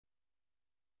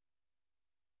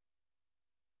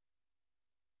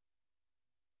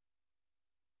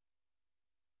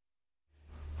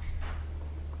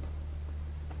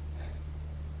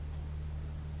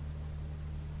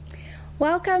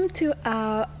Welcome to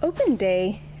our Open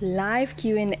Day live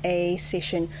Q&A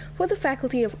session for the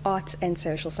Faculty of Arts and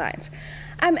Social Science.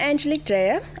 I'm Angelique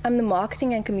Dreyer. I'm the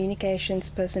Marketing and Communications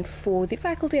person for the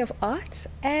Faculty of Arts,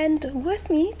 and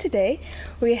with me today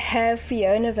we have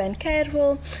Fiona van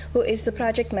Kerwel, who is the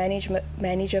Project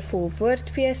Manager for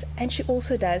Woordfees, and she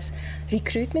also does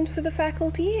recruitment for the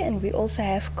faculty. And we also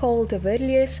have Cole de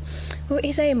Villiers, who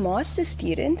is a master's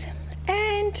student,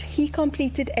 and he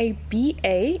completed a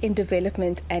BA in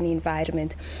Development and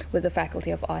Environment with the Faculty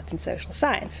of Arts and Social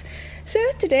Science. So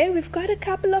today we've got a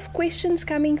couple of questions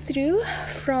coming through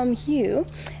from you,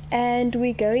 and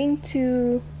we're going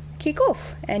to kick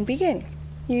off and begin.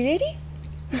 You ready?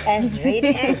 As ready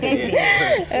as can be.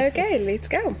 Okay, let's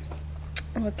go.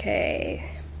 Okay,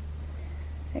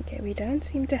 we don't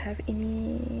seem to have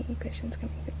any questions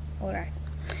coming through. All right.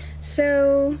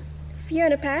 So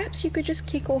Fiona, perhaps you could just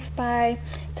kick off by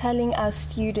telling our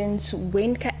students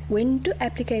when do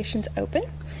applications open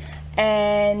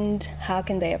and how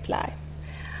can they apply?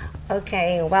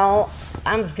 Okay, well,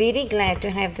 I'm very glad to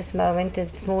have this moment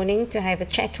this morning to have a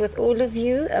chat with all of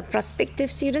you,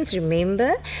 prospective students.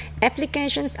 Remember,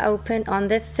 applications open on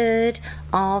the 3rd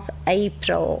of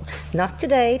April. Not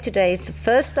today. Today is the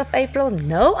 1st of April.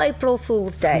 No April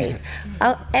Fool's Day.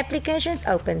 Our applications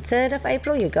open 3rd of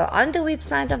April. You go on the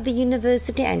website of the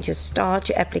university and you start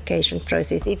your application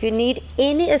process. If you need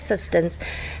any assistance,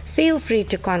 feel free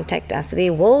to contact us.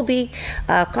 There will be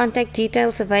contact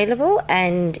details available,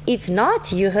 and if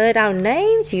not, you heard our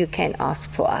names, you can ask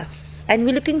for us. And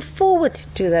we're looking forward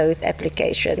to those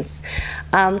applications.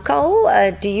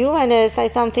 Cole, do you want to say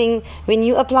something when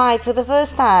you applied for the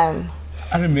first time?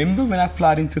 I remember when I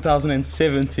applied in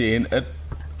 2017,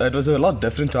 it was a lot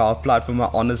different to how I applied for my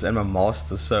honours and my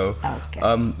masters. So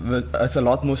it's a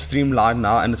lot more streamlined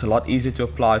now, and it's a lot easier to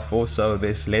apply for. So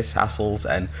there's less hassles,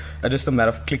 and it's just a matter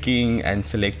of clicking and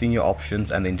selecting your options,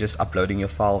 and then just uploading your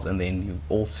files, and then you're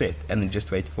all set. And then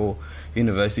just wait for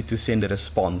university to send a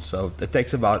response. So it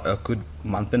takes about a good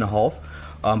month and a half.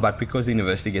 But because the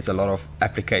university gets a lot of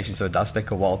applications, so it does take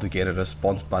a while to get a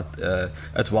response, but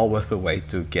it's well worth the wait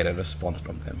to get a response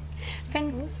from them.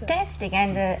 Fantastic.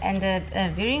 And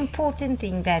a very important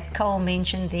thing that Cole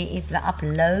mentioned there is the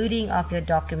uploading of your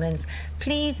documents.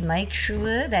 Please make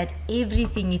sure that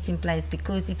everything is in place,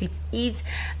 because if it is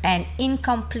an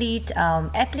incomplete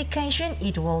application,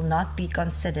 it will not be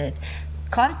considered.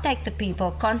 Contact the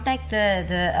people, contact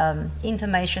the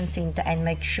information center, and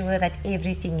make sure that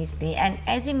everything is there. And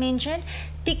as he mentioned,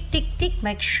 tick, tick, tick,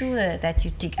 make sure that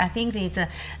you tick. I think there's a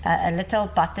little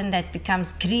button that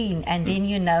becomes green, and then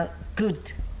you know,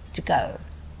 good to go.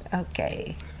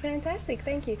 Okay. Fantastic,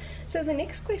 thank you. So the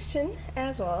next question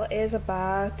as well is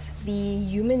about the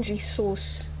human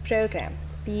resource program.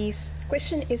 This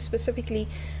question is specifically,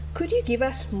 could you give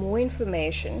us more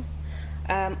information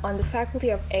on the Faculty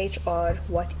of HR,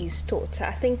 what is taught? So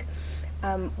I think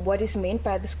what is meant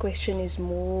by this question is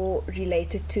more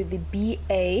related to the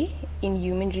BA in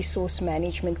Human Resource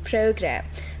Management program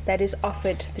that is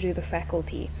offered through the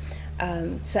faculty.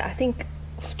 So I think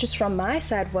just from my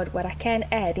side, what I can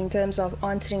add in terms of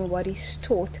answering what is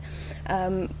taught,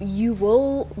 you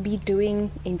will be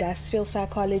doing industrial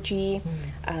psychology,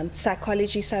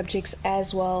 psychology subjects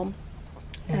as well.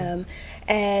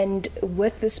 And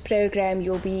with this program,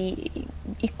 you'll be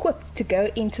equipped to go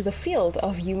into the field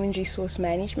of human resource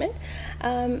management.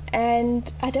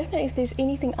 And I don't know if there's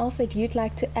anything else that you'd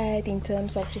like to add in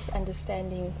terms of just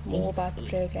understanding more about the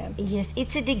program. Yes,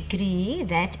 it's a degree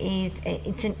that is,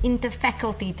 it's an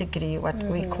interfaculty degree, what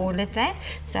we call it that.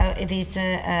 So there's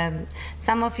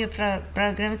some of your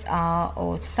programs are,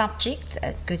 or subjects,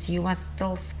 because you are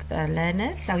still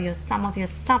learners, so some of your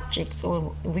subjects,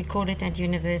 or we call it at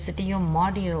university, your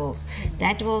modules,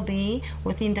 that will be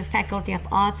within the Faculty of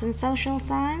Arts and Social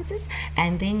Sciences,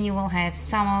 and then you will have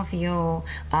some of your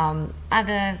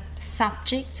other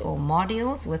subjects or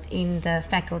modules within the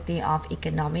Faculty of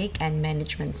Economic and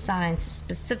Management Science,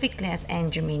 specifically, as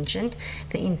Andrew mentioned,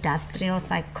 the industrial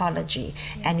psychology.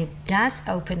 And it does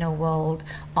open a world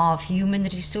of human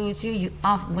resource. You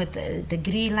are, with a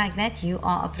degree like that, you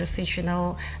are a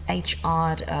professional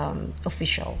HR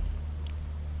official.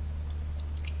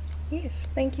 Yes,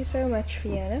 thank you so much,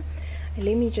 Fiona.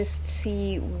 Let me just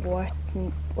see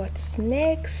what's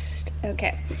next.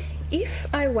 Okay, if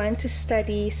I want to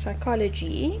study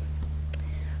psychology,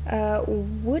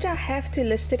 would I have to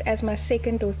list it as my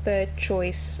second or third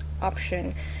choice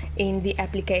option in the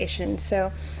application?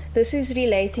 So this is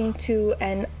relating to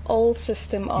an old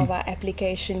system of our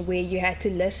application where you had to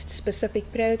list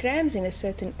specific programs in a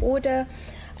certain order,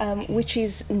 which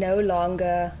is no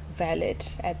longer valid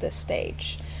at this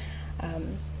stage.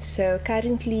 So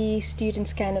currently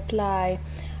students can apply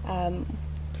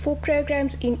for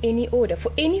programs in any order,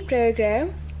 for any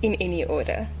program in any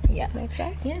order. Yeah, that's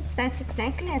right. Yes, that's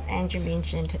exactly as Andrew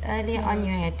mentioned earlier on.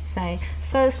 You had to say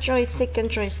first choice,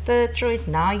 second choice, third choice.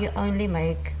 Now you only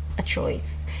make a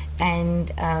choice,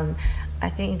 and I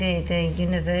think the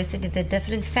university, the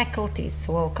different faculties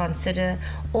will consider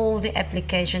all the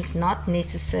applications not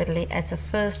necessarily as a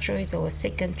first choice or a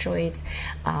second choice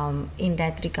in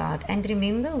that regard. And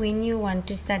remember, when you want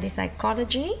to study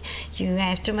psychology, you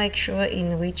have to make sure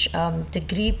in which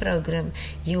degree program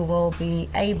you will be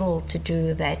able to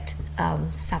do that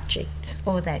subject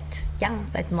or that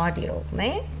module.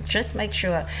 Just make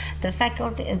sure the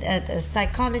faculty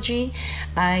psychology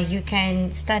you can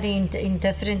study in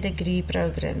different degree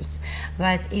programs,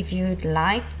 but if you'd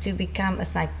like to become a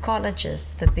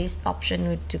psychologist, the best option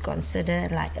would to consider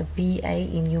like a BA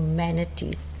in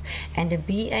humanities. And a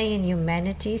BA in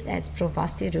humanities, as Prof.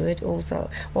 Ruud also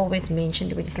always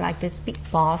mentioned, it's like this big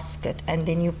basket, and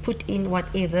then you put in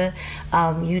whatever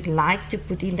you'd like to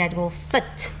put in that will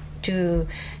fit to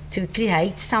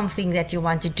create something that you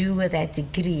want to do with that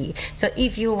degree. So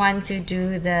if you want to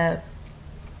do the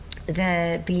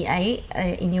BA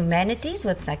in humanities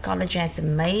with psychology as a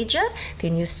major,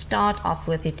 then you start off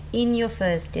with it in your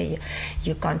first year.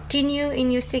 You continue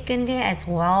in your second year as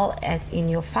well as in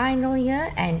your final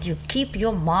year, and you keep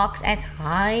your marks as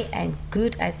high and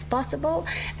good as possible,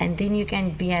 and then you can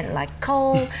be at like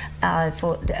Cole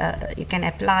you can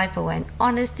apply for an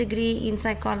honors degree in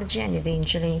psychology, and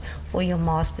eventually for your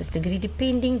master's degree,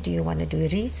 depending, do you want to do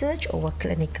research or a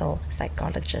clinical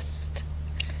psychologist?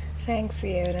 Thanks,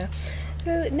 Fiona.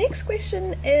 So the next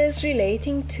question is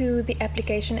relating to the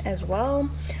application as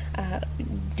well.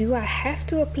 Do I have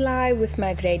to apply with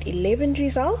my grade 11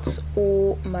 results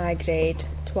or my grade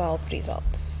 12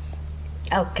 results?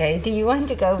 Okay, do you want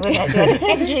to go with that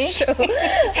one, Angie? Sure,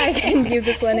 I can give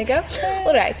this one a go.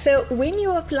 All right, so when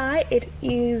you apply, it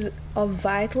is of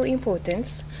vital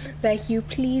importance that you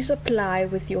please apply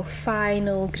with your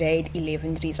final grade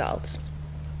 11 results.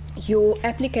 Your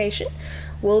application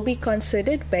will be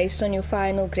considered based on your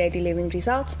final grade 11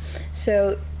 results.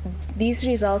 So these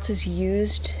results is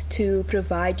used to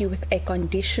provide you with a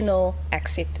conditional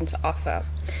acceptance offer.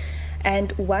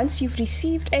 And once you've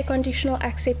received a conditional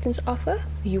acceptance offer,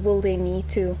 you will then need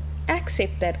to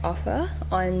accept that offer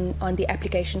on the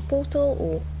application portal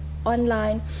or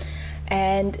online.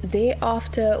 And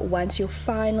thereafter, once your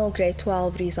final grade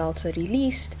 12 results are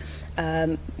released,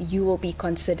 you will be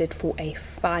considered for a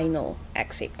final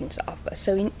acceptance offer.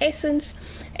 So in essence,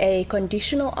 a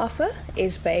conditional offer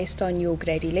is based on your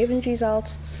grade 11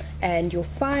 results, and your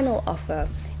final offer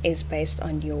is based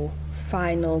on your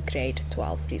final grade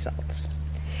 12 results.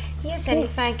 Yes, and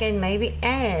if I can maybe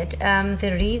add,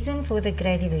 the reason for the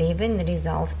grade 11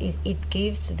 results is it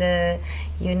gives the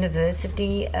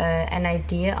university an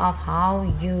idea of how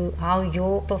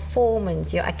your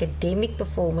performance, your academic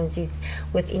performance is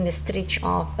within a stretch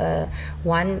of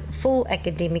one full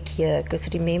academic year.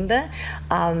 Because remember,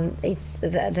 it's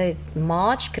the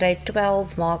March grade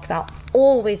 12 marks are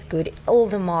always good. All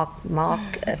the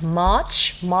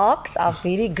March marks are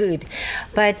very good,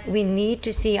 but we need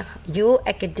to see your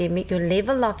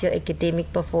level of your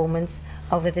academic performance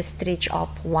over the stretch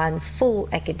of one full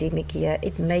academic year.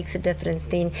 It makes a difference.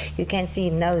 Then you can see,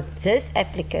 no, this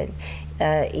applicant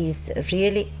is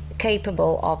really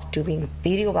capable of doing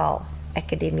very well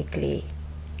academically.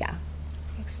 Yeah.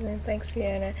 Excellent, thanks,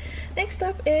 Fiona. Next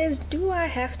up is, do I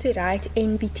have to write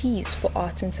NBTs for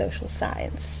arts and social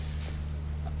science?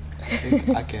 I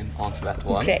think I can answer that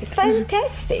one. Great.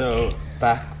 Fantastic. So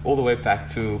all the way back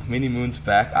to many moons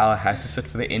back, I had to sit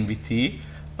for the NBT.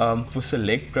 For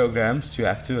select programs, you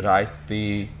have to write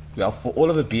for all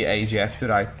of the BAs, you have to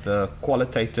write the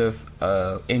qualitative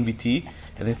NBT,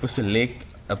 and then for select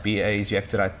BAs, you have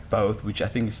to write both, which I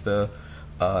think is the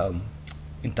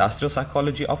industrial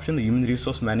psychology option, the human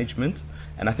resource management,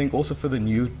 and I think also for the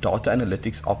new data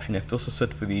analytics option, you have to also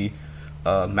sit for the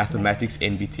mathematics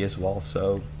NBT as well.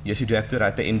 So yes, you do have to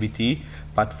write the NBT,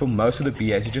 but for most of the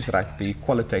BAs, you just write the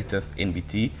qualitative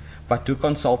NBT. But to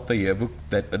consult the yearbook,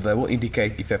 that they will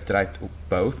indicate if you have to write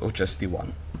both or just the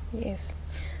one. Yes.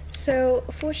 So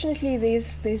fortunately,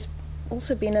 there's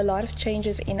also been a lot of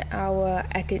changes in our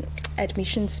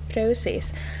admissions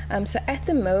process. So at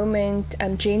the moment,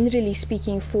 generally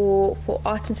speaking, for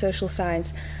arts and social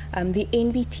science, the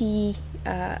NBT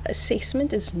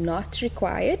assessment is not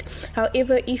required.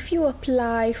 However, if you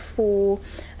apply for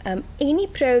any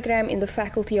program in the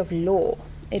Faculty of Law,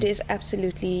 it is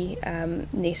absolutely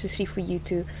necessary for you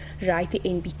to write the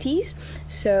NBTs.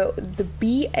 So the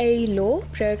BA Law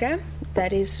program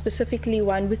that is specifically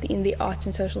one within the arts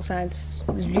and social science,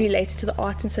 related to the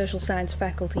arts and social science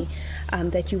faculty,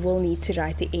 that you will need to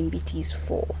write the NBTs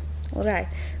for. All right,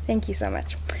 thank you so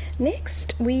much.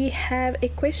 Next, we have a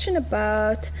question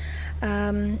about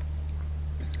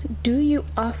do you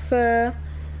offer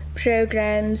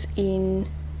programs in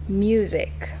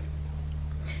music?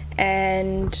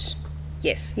 And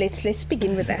yes, let's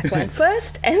begin with that one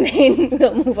first, and then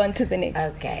we'll move on to the next.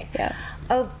 Okay. Yeah.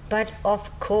 Oh, but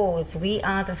of course, we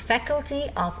are the Faculty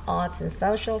of Arts and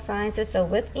Social Sciences. So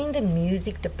within the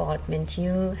music department,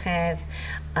 you have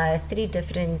 3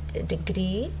 different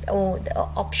degrees or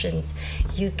options.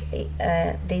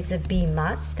 There's a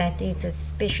BMUS, that is a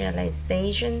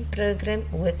specialization program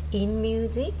within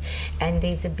music, and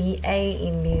there's a BA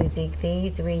in music.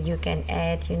 There's where you can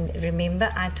add. Remember,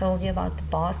 I told you about the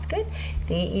basket.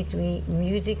 There is where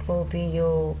music will be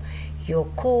your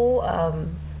core.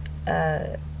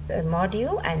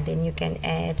 Module, and then you can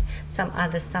add some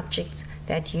other subjects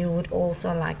that you would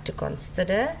also like to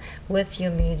consider with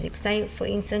your music. Say, for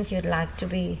instance, you'd like to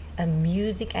be a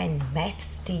music and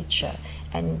maths teacher,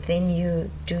 and then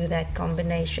you do that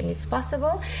combination if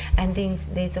possible. And then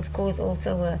there's of course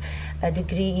also a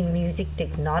degree in music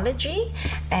technology,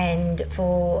 and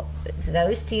for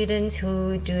those students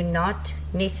who do not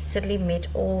necessarily meet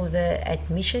all the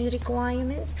admission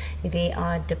requirements, there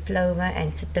are diploma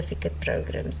and certificate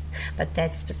programs, but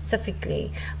that's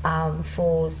specifically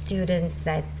for students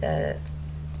that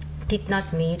did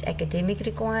not meet academic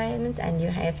requirements, and you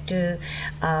have to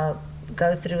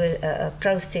go through a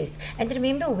process. And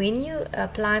remember, when you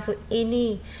apply for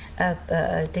any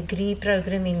degree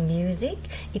program in music,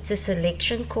 it's a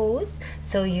selection course,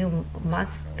 so you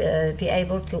must be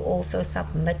able to also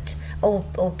submit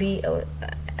or be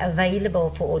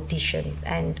available for auditions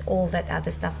and all that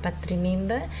other stuff. But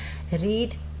remember,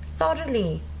 read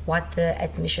thoroughly what the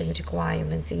admission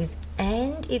requirements is,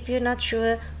 and if you're not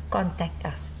sure, contact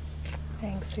us.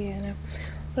 Thanks, Rihanna.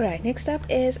 All right, next up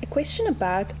is a question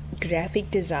about graphic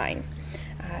design.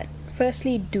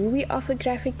 Firstly, do we offer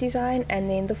graphic design? And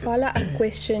then the follow-up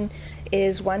question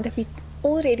is one that we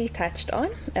already touched on.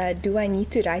 Do I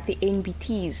need to write the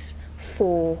NBTs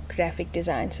for graphic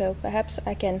design? So perhaps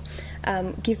I can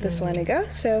give this one a go.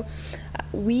 So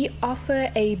we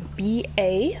offer a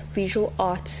BA Visual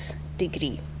Arts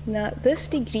degree. Now, this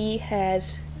degree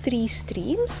has 3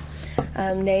 streams,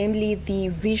 namely the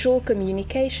Visual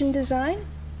Communication Design,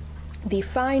 the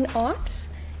Fine Arts,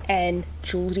 and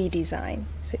Jewelry Design.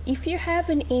 So if you have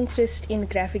an interest in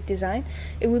graphic design,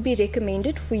 it would be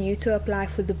recommended for you to apply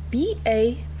for the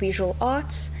BA Visual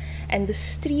Arts, and the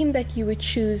stream that you would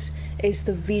choose is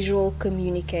the Visual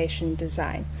Communication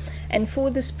Design. And for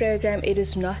this program, it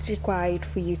is not required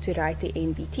for you to write the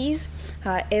NBTs.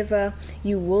 However,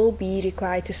 you will be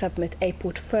required to submit a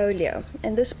portfolio,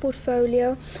 and this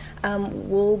portfolio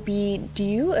will be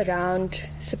due around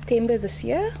September this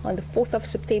year, on the 4th of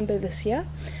September this year,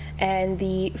 and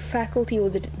the faculty or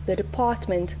the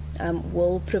department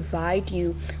will provide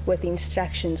you with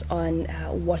instructions on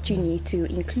what you need to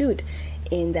include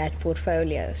in that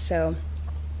portfolio. So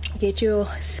get your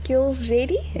skills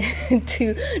ready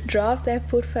to draft that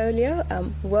portfolio,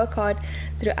 work hard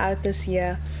throughout this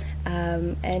year,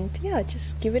 and yeah,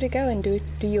 just give it a go and do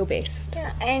your best.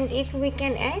 Yeah, and if we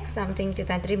can add something to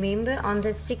that, remember on the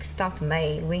 6th of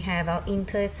May we have our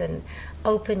in-person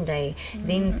open day.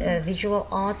 Then Visual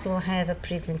Arts will have a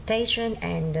presentation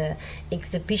and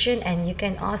exhibition, and you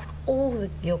can ask all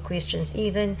your questions,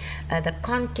 even the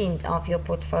content of your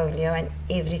portfolio and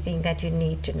everything that you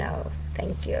need to know.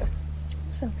 Thank you.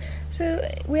 So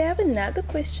we have another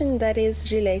question that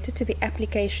is related to the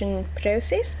application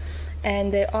process,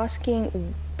 and they're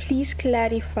asking, please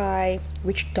clarify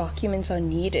which documents are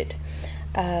needed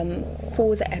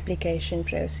for the application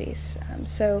process.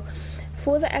 So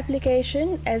for the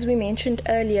application, as we mentioned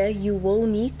earlier, you will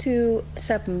need to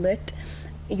submit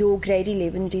your grade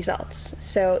 11 results.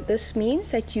 So this means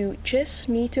that you just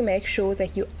need to make sure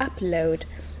that you upload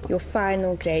your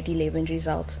final grade 11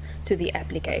 results to the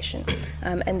application,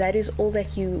 and that is all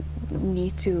that you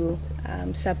need to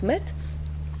submit,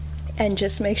 and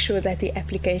just make sure that the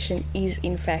application is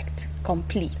in fact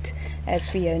complete, as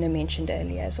Fiona mentioned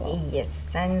earlier as well.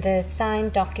 Yes, and the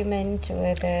signed document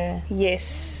with the...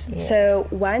 Yes. So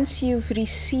once you've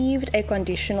received a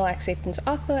conditional acceptance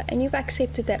offer and you've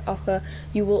accepted that offer,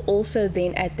 you will also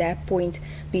then at that point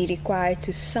be required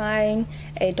to sign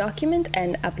a document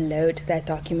and upload that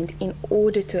document in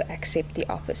order to accept the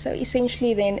offer. So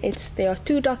essentially then there are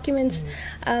 2 documents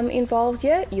involved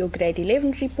here, your grade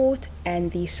 11 report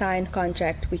and the signed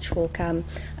contract, which will come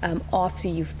after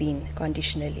you've been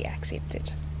conditionally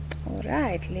accepted. All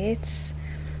right, let's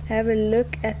have a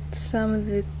look at some of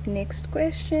the next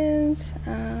questions.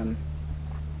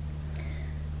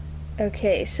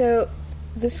 Okay, so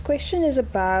this question is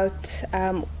about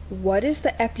what is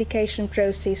the application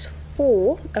process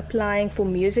for applying for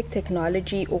music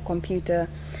technology or computer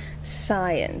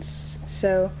science?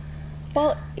 So,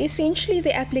 well, essentially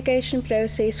the application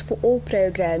process for all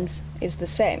programs is the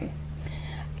same.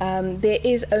 There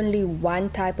is only one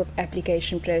type of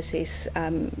application process,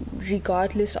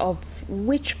 regardless of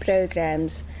which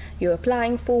programs you're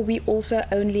applying for. We also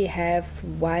only have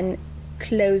one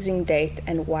closing date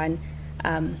and one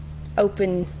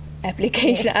open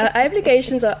application. Our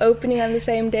applications are opening on the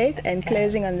same date and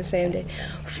closing on the same date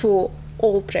for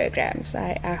all programs.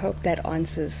 I hope that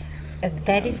answers.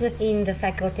 That is within the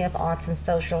Faculty of Arts and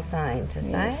Social Sciences,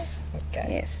 yes. Right?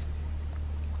 Okay. Yes.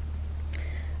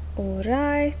 All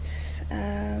right.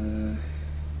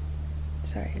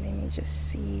 Sorry, let me just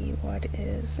see what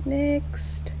is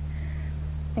next.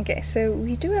 Okay, so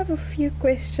we do have a few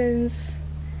questions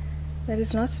that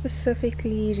is not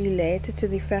specifically related to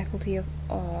the Faculty of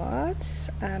Arts,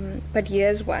 but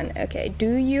here's one. Okay,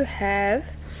 do you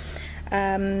have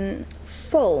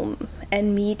film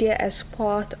and media as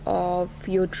part of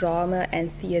your drama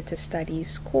and theatre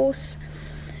studies course?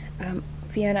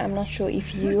 Fiona, I'm not sure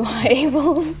if you are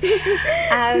able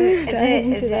to dive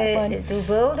into that one. The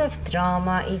world of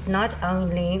drama is not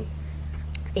only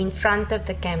in front of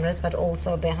the cameras but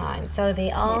also behind. So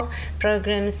there are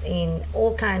programs in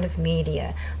all kind of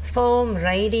media, film,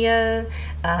 radio,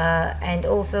 and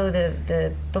also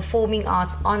the performing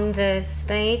arts on the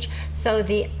stage. So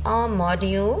there are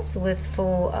modules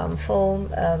for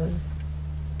film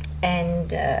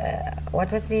and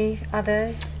what was the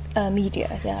other?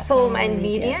 Media, yeah. Film and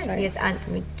media. Yes, and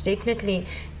we definitely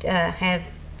have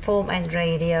film and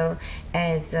radio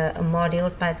as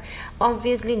modules, but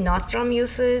obviously not from your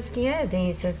first year.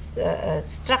 There's a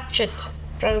structured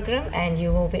program, and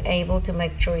you will be able to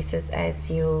make choices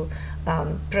as you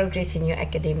progress in your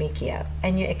academic year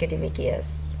and your academic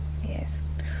years. Yes.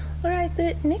 All right.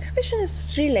 The next question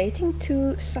is relating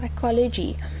to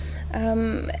psychology.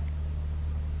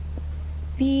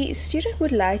 The student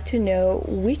would like to know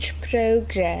which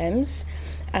programs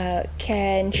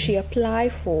can she apply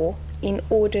for in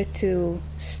order to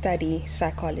study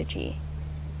psychology.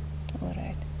 All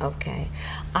right. Okay.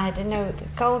 I don't know,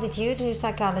 Cole, did you do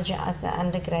psychology as an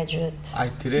undergraduate? I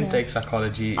didn't take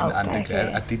psychology in undergrad.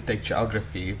 Okay. I did take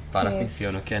geography, but I think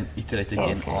Fiona can iterate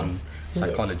again on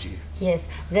psychology. Yes.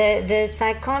 The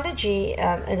psychology,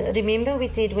 remember we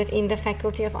said within the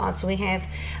Faculty of Arts we have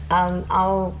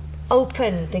our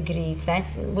open degrees.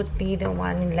 That would be the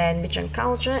one in language and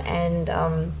culture and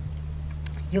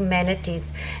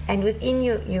humanities, and within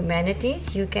your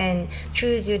humanities you can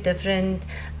choose your different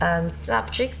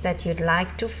subjects that you'd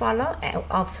like to follow,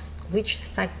 of which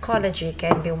psychology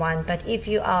can be one. But if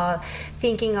you are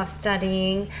thinking of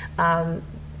studying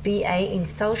BA in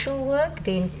social work,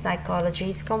 then psychology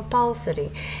is compulsory.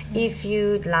 If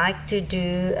you'd like to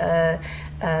do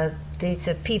there's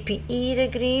a PPE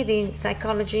degree, then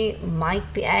psychology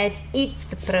might be added if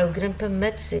the program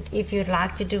permits it. If you'd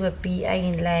like to do a BA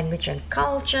in language and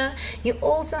culture, you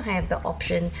also have the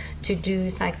option to do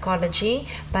psychology.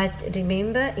 But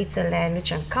remember, it's a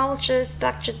language and culture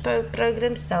structured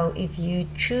program, so if you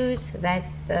choose that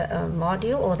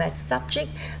module or that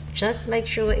subject, just make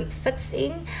sure it fits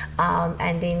in,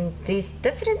 and then there's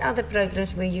different other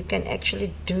programs where you can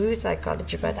actually do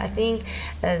psychology, but I think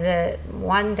the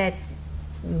one that's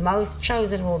most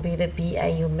chosen will be the BA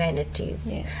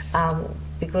Humanities,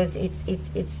 because it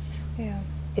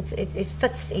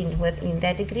fits in within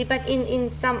that degree. But in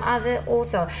some other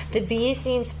also, the BSc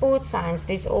in sports science,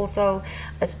 there's also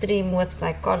a stream with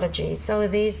psychology. So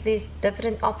there's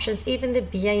different options. Even the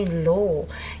BA in law,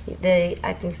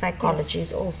 I think psychology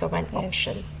is also an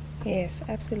option. Yes,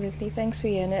 absolutely. Thanks,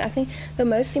 Fiona. I think the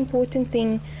most important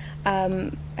thing,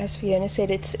 as Fiona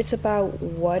said, it's about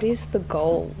what is the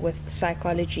goal with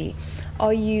psychology.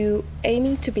 Are you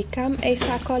aiming to become a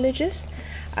psychologist?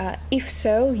 If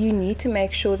so, you need to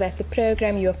make sure that the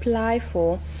program you apply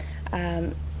for,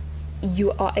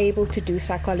 you are able to do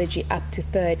psychology up to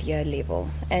third year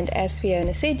level. And as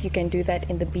Fiona said, you can do that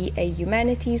in the BA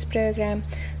Humanities program,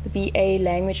 the BA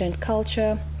Language and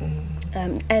Culture,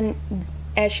 and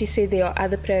as she said, there are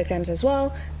other programs as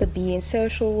well, the BA in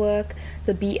Social Work,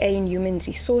 the BA in Human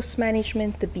Resource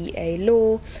Management, the BA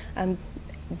Law.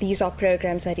 These are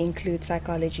programs that include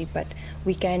psychology, but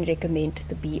we can recommend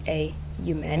the BA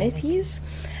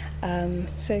Humanities.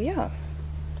 So yeah,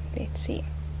 let's see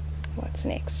what's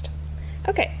next.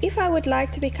 Okay, if I would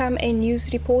like to become a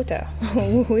news reporter,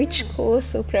 which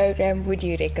course or program would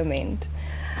you recommend?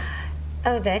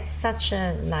 Oh, that's such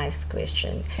a nice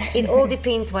question. It all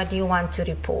depends what you want to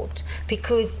report,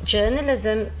 because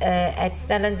journalism at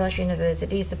Stellenbosch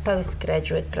University is the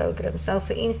postgraduate program. So,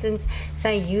 for instance,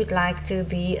 say you'd like to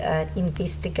be an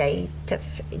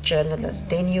investigative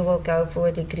journalist, then you will go for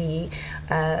a degree,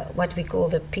 what we call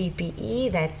the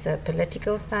PPE, that's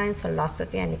political science,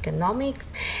 philosophy and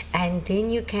economics, and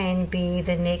then you can be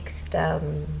the next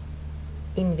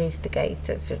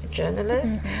investigative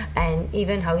journalist, and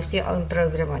even host your own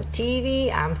program on TV.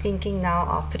 I'm thinking now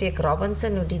of Freek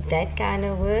Robinson, who did that kind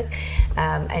of work,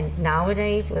 and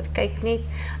nowadays with KykNet,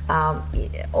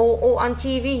 or on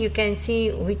TV you can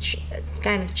see which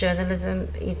kind of journalism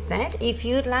is that. If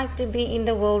you'd like to be in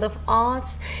the world of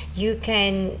arts, you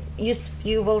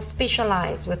will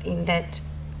specialize within that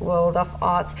world of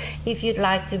arts. If you'd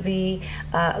like to be,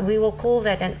 we will call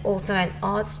that also an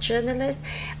arts journalist.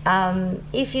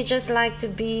 If you just like to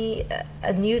be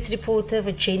a news reporter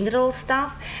for general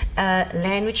stuff,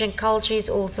 language and culture is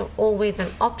also always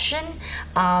an option,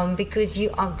 because you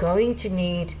are going to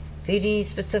need very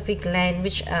specific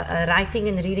language, writing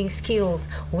and reading skills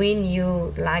when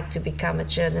you like to become a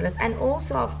journalist, and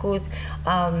also of course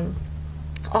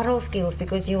oral skills,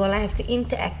 because you will have to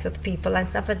interact with people and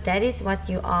stuff. But that is what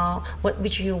you are,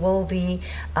 which you will be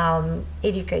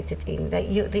educated in. That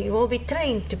you will be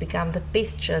trained to become the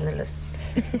best journalist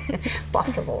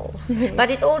possible.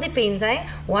 But it all depends,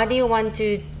 what do you want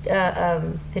to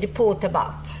report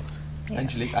about?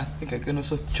 Angelique, I think I can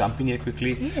also jump in here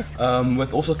quickly. Yes.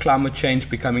 With also climate change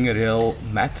becoming a real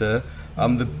matter,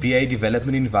 the BA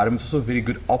Development Environment is also a very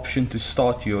good option to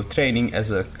start your training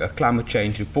as a climate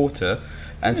change reporter.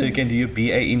 And so you can do your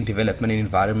BA in Development and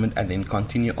Environment and then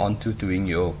continue on to doing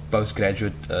your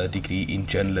postgraduate degree in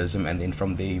journalism, and then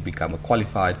from there you become a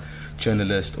qualified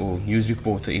journalist or news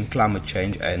reporter in climate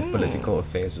change and political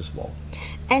affairs as well.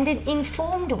 And an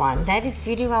informed one, that is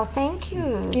very well, thank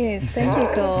you. Yes, thank you,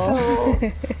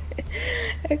 Cole.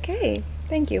 Okay,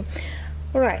 thank you.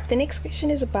 All right, the next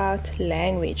question is about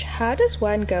language. How does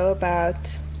one go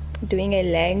about doing a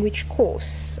language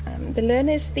course? The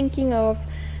learner is thinking of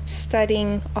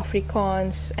studying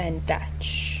Afrikaans and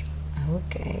Dutch.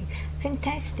 Okay,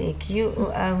 fantastic.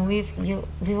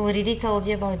 We've already told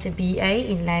you about the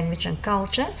BA in language and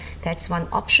culture. That's one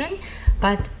option,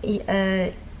 but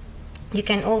you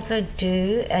can also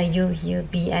do your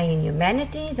BA in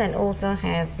humanities and also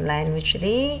have language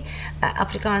there,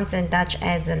 Afrikaans and Dutch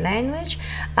as a language.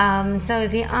 So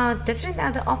there are different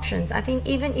other options. I think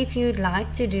even if you'd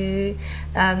like to do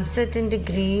certain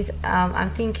degrees,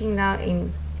 I'm thinking now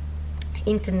in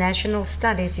international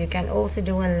studies, you can also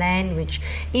do a language.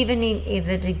 Even if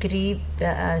the degree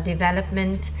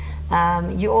development,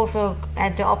 you also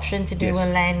had the option to do a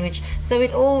language. So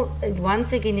it all,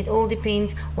 once again, it all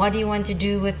depends what do you want to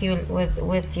do with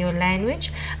your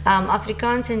language.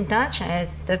 Afrikaans and Dutch has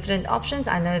different options.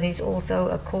 I know there's also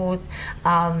a course,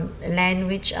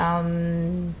 language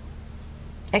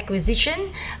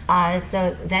acquisition,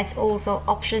 so that's also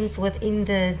options within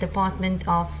the Department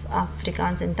of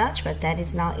Afrikaans and Dutch, but that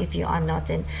is now if you are not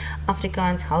an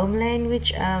Afrikaans home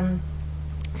language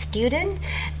student.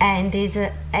 And there's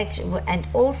and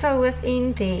also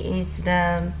within there is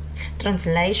the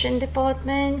translation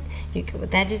department.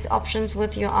 That is options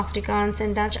with your Afrikaans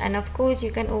and Dutch, and of course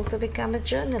you can also become a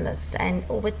journalist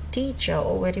or a teacher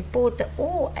or a reporter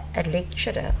or a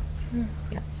lecturer.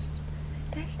 Yes,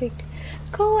 fantastic.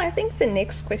 Cole, I think the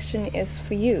next question is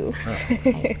for you.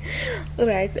 Okay. All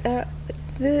right.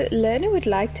 The learner would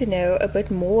like to know a bit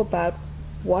more about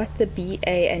what the BA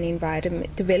and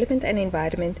Environment Development and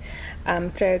Environment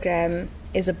program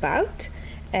is about,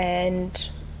 and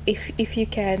if you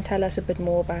can tell us a bit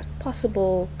more about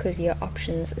possible career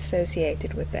options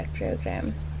associated with that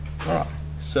program. All right.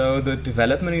 So the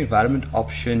Development and Environment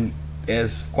option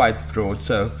is quite broad.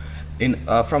 So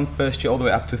from first year all the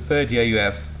way up to third year, you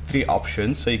have 3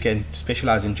 options. So you can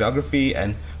specialize in geography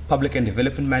and public and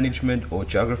development management, or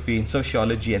geography and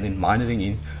sociology, and then minoring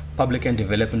in public and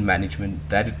development management.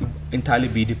 That would entirely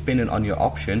be dependent on your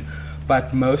option,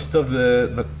 but most of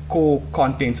the core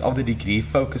contents of the degree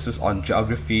focuses on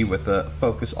geography with a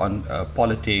focus on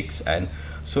politics and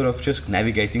sort of just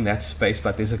navigating that space,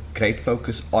 but there's a great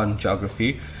focus on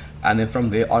geography. And then from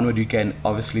there onward you can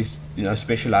obviously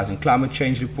specialize in climate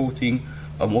change reporting.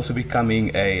 I'm also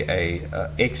becoming a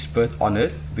expert on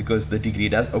it, because the degree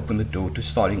does open the door to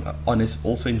starting honors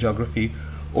also in geography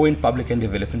or in public and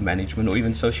development management, or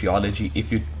even sociology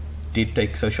if you did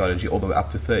take sociology all the way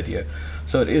up to third year.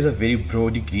 So it is a very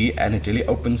broad degree, and it really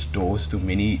opens doors to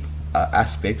many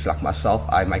aspects. Like myself,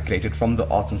 I migrated from the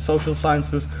arts and social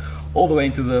sciences all the way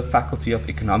into the Faculty of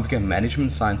Economic and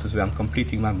Management Sciences, where I'm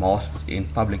completing my master's in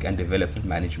Public and Development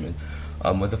Management,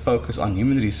 with a focus on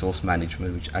human resource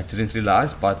management, which I didn't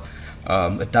realize, but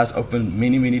it does open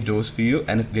many doors for you,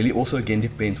 and it really also again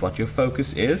depends what your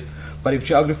focus is. But if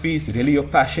geography is really your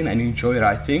passion and you enjoy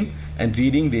writing and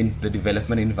reading, then the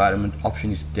development environment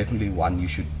option is definitely one you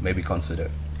should maybe consider.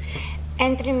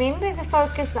 And remember the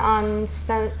focus on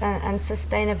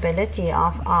sustainability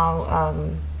of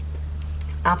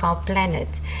our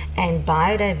planet and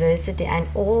biodiversity and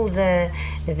all the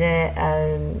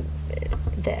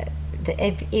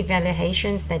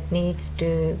evaluations that needs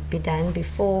to be done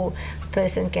before a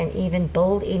person can even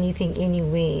build anything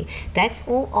anywhere. That's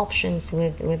all options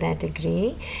with that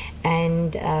degree.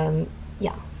 And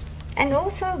and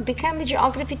also become a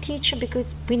geography teacher,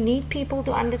 because we need people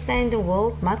to understand the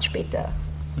world much better.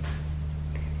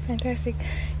 Fantastic.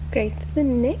 Great. The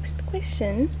next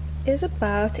question is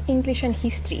about English and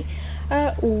history.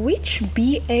 Which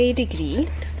BA degree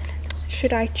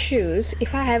should I choose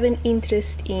if I have an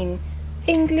interest in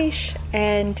English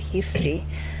and history?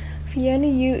 Fiona,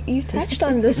 you touched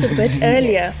on this a bit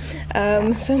earlier,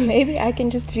 so maybe I can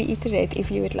just reiterate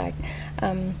if you would like.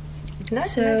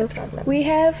 So we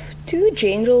have two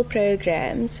general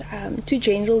programs, two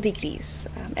general degrees.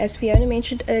 As Fiona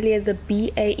mentioned earlier, the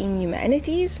BA in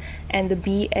Humanities and the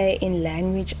BA in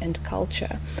Language and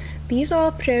Culture. These are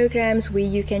programs where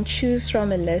you can choose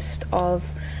from a list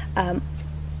of,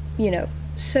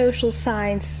 social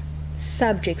science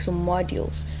subjects or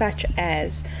modules, such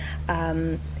as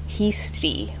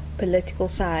history, political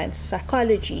science,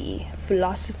 psychology,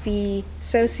 philosophy,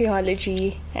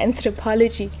 sociology,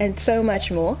 anthropology, and so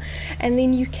much more. And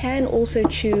then you can also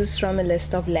choose from a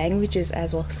list of languages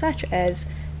as well, such as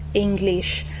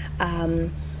English,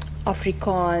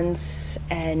 Afrikaans,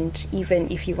 and even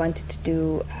if you wanted to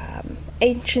do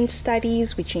ancient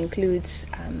studies, which includes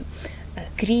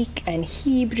Greek and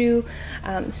Hebrew.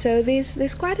 So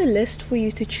there's quite a list for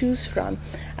you to choose from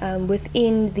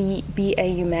within the BA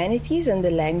Humanities and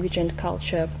the Language and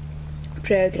Culture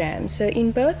program. So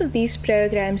in both of these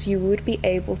programs you would be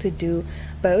able to do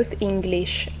both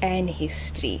English and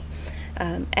history.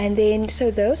 And then,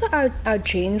 so those are our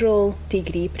general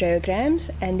degree programs,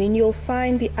 and then you'll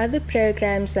find the other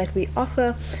programs that we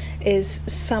offer is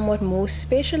somewhat more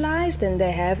specialized, and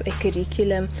they have a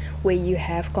curriculum where you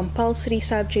have compulsory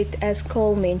subject. As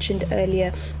Cole mentioned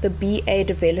earlier, the BA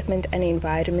Development and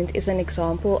Environment is an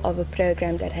example of a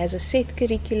program that has a set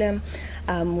curriculum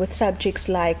with subjects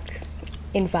like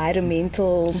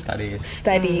environmental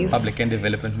studies, public and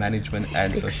development management,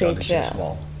 and sociology as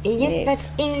well. Yes,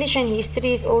 but English and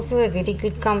history is also a very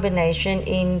good combination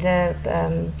in the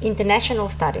international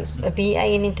studies. A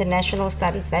BA in international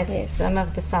studies, that's some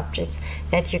of the subjects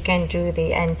that you can do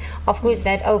there. And of course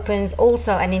that opens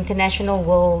also an international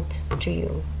world to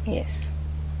you. Yes.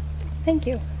 Thank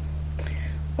you.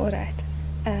 All right.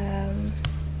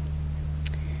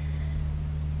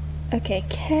 Okay,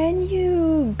 can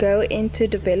you go into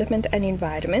development and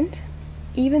environment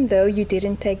even though you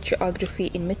didn't take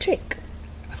geography in matric?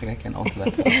 I think I can answer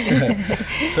that.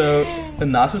 So the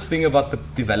nicest thing about the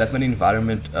development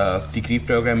environment degree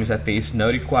program is that there is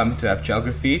no requirement to have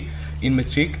geography in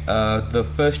matric. The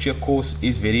first year course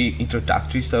is very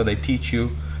introductory, so they teach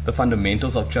you the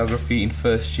fundamentals of geography in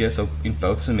first year, so in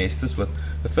both semesters, with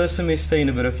the first semester in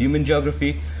a bit of human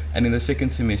geography, and in the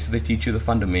second semester they teach you the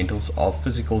fundamentals of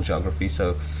physical geography.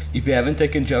 So if you haven't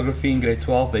taken geography in grade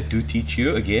 12, they do teach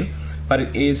you again, but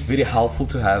it is very helpful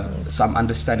to have some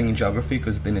understanding in geography,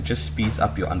 because then it just speeds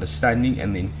up your understanding,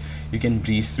 and then you can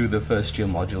breeze through the first year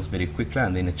modules very quickly,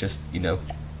 and then it just,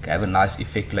 have a nice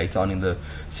effect later on in the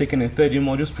second and third year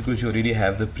modules, because you already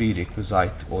have the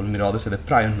prerequisite, or rather say the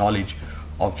prior knowledge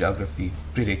of geography.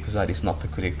 Prerequisite is not the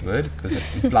correct word, because it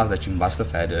implies that you must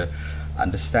have had a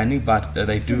understanding, but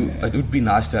it would be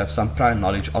nice to have some prior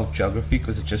knowledge of geography,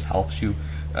 because it just helps you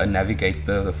navigate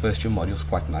the first year modules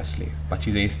quite nicely. But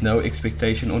there is no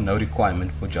expectation or no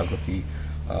requirement for geography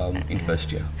in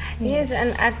first year. Yes,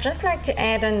 and I'd just like to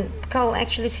add, and Cole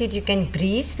actually said you can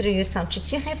breeze through your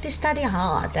subjects. You have to study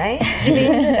hard, eh?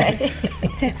 Remember that?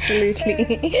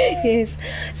 Absolutely. Yes.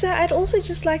 So I'd also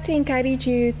just like to encourage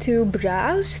you to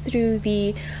browse through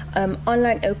the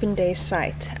online Open Day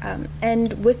site,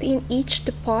 and within each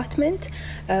department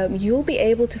you'll be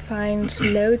able to find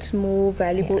loads more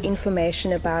valuable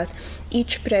information about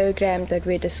each program that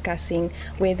we're discussing,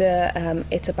 whether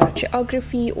it's about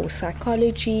geography or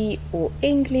psychology or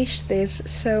English. There's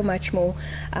so much more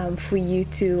for you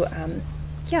to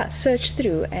search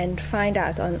through and find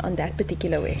out on that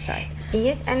particular website.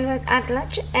 Yes, and what I'd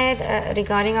like to add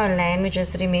regarding our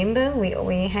languages, remember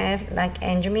we have, like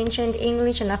Andrew mentioned,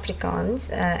 English and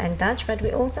Afrikaans and Dutch, but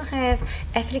we also have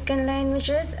African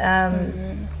languages.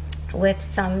 With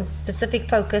some specific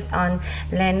focus on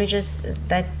languages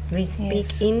that we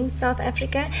speak in South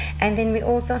Africa, and then we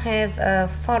also have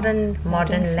foreign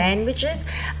modern languages.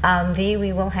 There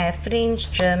we will have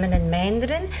French, German, and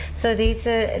Mandarin. So there's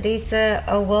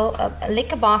a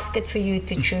liquor basket for you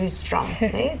to choose from,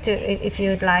 if you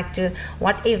would like to,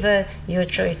 whatever your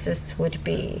choices would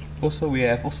be. Also, we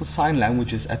have sign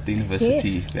languages at the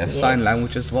university. We have sign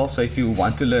language as well. So if you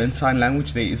want to learn sign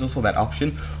language, there is also that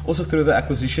option. Also through the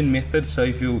acquisition method. So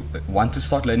if you want to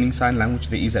start learning sign language,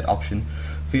 there is that option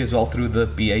for you as well through the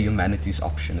BA Humanities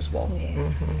option as well.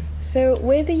 Yes. So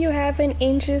whether you have an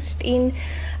interest in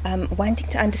wanting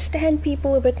to understand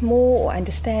people a bit more, or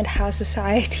understand how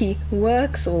society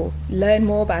works, or learn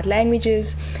more about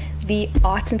languages, the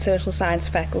Arts and Social Science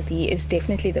faculty is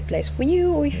definitely the place for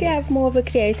you. Or if you have more of a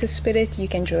creative spirit, you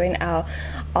can join our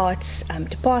arts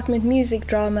department, music,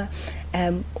 drama.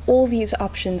 All these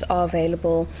options are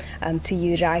available to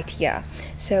you right here.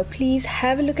 So please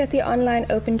have a look at the online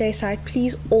Open Day site.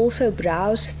 Please also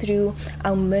browse through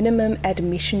our minimum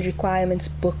admission requirements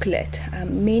booklet.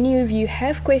 Many of you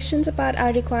have questions about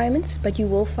our requirements, but you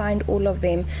will find all of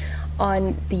them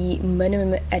on the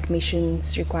minimum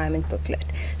admissions requirement booklet.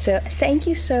 So thank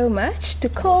you so much to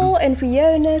Cole and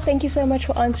Fiona. Thank you so much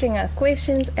for answering our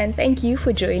questions, and thank you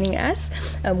for joining us.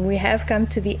 We have come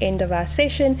to the end of our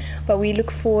session, but we look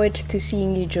forward to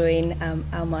seeing you join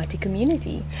our Mati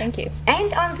community. Thank you.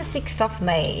 And on the 6th of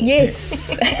May.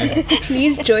 Yes.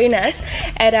 Please join us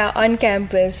at our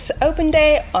on-campus Open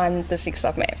Day on the 6th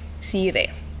of May. See you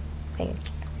there. Thank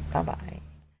you. Bye-bye.